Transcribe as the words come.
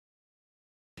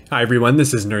Hi everyone,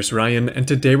 this is Nurse Ryan, and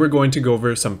today we're going to go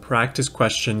over some practice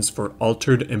questions for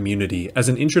altered immunity as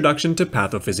an introduction to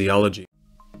pathophysiology.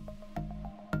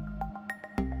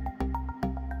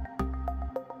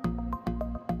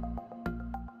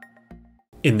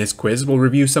 In this quiz, we'll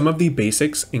review some of the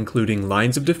basics, including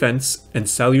lines of defense and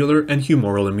cellular and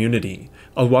humoral immunity.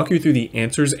 I'll walk you through the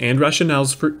answers and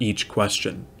rationales for each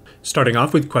question. Starting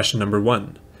off with question number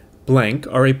 1. Blank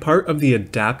are a part of the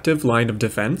adaptive line of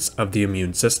defense of the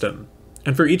immune system.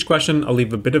 And for each question, I'll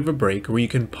leave a bit of a break where you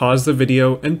can pause the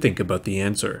video and think about the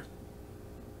answer.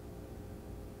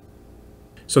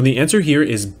 So the answer here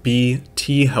is B,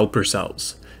 T helper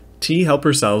cells. T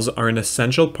helper cells are an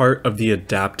essential part of the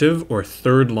adaptive or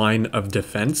third line of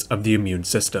defense of the immune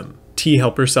system. T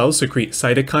helper cells secrete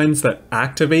cytokines that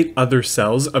activate other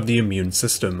cells of the immune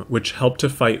system, which help to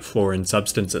fight foreign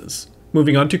substances.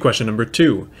 Moving on to question number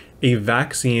 2. A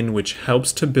vaccine which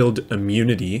helps to build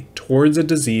immunity towards a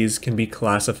disease can be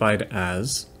classified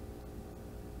as...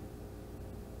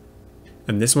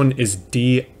 And this one is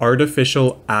D,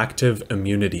 artificial active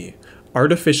immunity.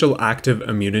 Artificial active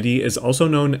immunity is also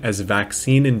known as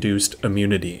vaccine-induced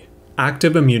immunity.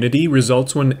 Active immunity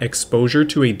results when exposure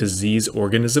to a disease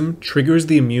organism triggers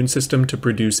the immune system to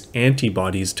produce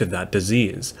antibodies to that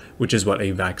disease, which is what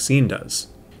a vaccine does.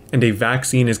 And a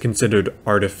vaccine is considered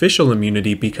artificial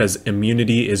immunity because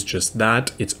immunity is just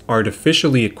that, it's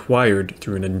artificially acquired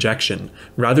through an injection,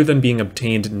 rather than being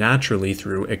obtained naturally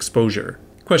through exposure.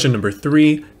 Question number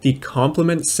 3, the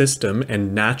complement system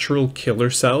and natural killer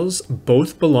cells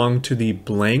both belong to the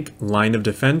blank line of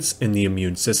defense in the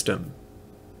immune system.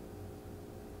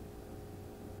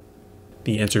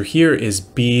 The answer here is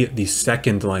B, the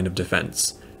second line of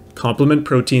defense. Complement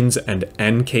proteins and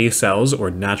NK cells, or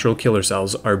natural killer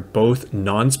cells, are both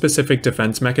non-specific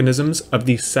defense mechanisms of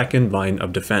the second line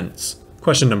of defense.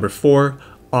 Question number 4.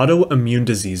 Autoimmune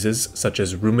diseases such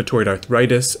as rheumatoid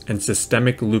arthritis and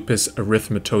systemic lupus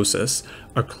erythematosus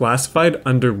are classified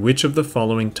under which of the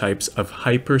following types of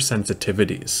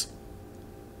hypersensitivities?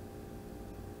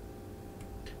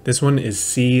 This one is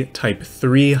C, type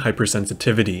 3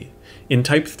 hypersensitivity. In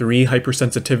type 3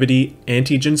 hypersensitivity,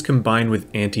 antigens combine with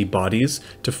antibodies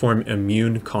to form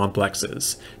immune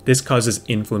complexes. This causes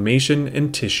inflammation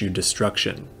and tissue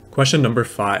destruction. Question number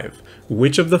 5.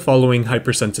 Which of the following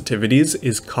hypersensitivities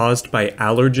is caused by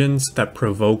allergens that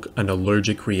provoke an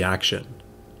allergic reaction?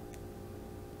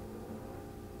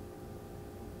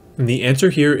 And the answer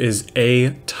here is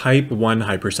A, type 1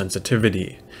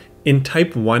 hypersensitivity. In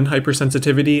type 1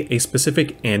 hypersensitivity, a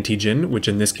specific antigen, which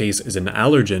in this case is an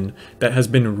allergen, that has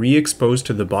been re-exposed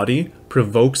to the body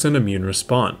provokes an immune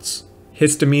response.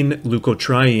 Histamine,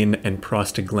 leukotriene, and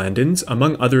prostaglandins,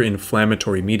 among other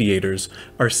inflammatory mediators,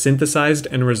 are synthesized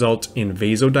and result in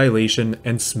vasodilation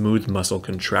and smooth muscle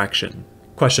contraction.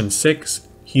 Question 6.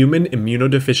 Human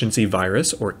immunodeficiency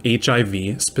virus, or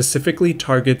HIV, specifically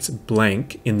targets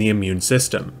blank in the immune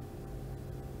system.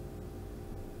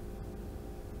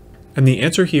 And the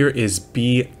answer here is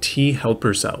B, T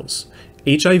helper cells.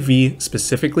 HIV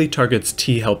specifically targets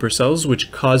T helper cells,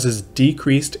 which causes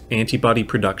decreased antibody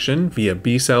production via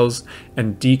B cells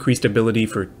and decreased ability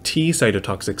for T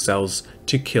cytotoxic cells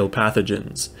to kill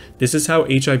pathogens. This is how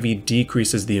HIV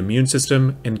decreases the immune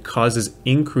system and causes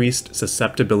increased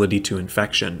susceptibility to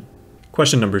infection.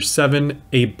 Question number 7.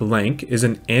 A blank is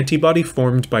an antibody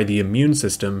formed by the immune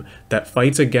system that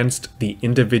fights against the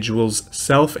individual's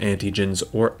self-antigens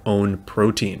or own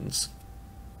proteins.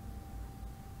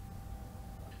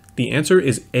 The answer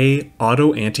is A,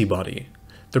 autoantibody.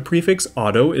 The prefix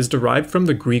auto is derived from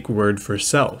the Greek word for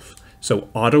self, so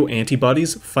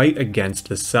autoantibodies fight against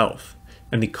the self,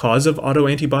 and the cause of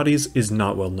autoantibodies is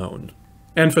not well known.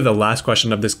 And for the last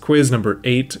question of this quiz, number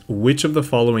 8, which of the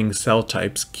following cell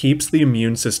types keeps the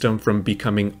immune system from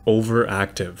becoming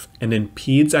overactive and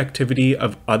impedes activity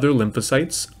of other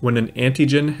lymphocytes when an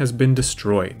antigen has been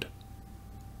destroyed?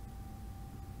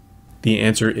 The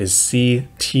answer is C,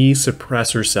 T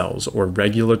suppressor cells, or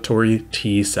regulatory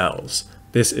T cells.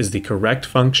 This is the correct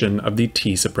function of the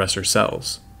T suppressor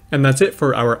cells. And that's it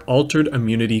for our altered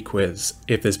immunity quiz.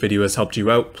 If this video has helped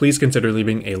you out, please consider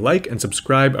leaving a like and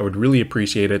subscribe. I would really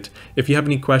appreciate it. If you have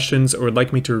any questions or would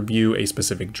like me to review a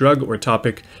specific drug or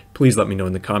topic, please let me know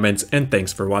in the comments, and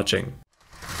thanks for watching.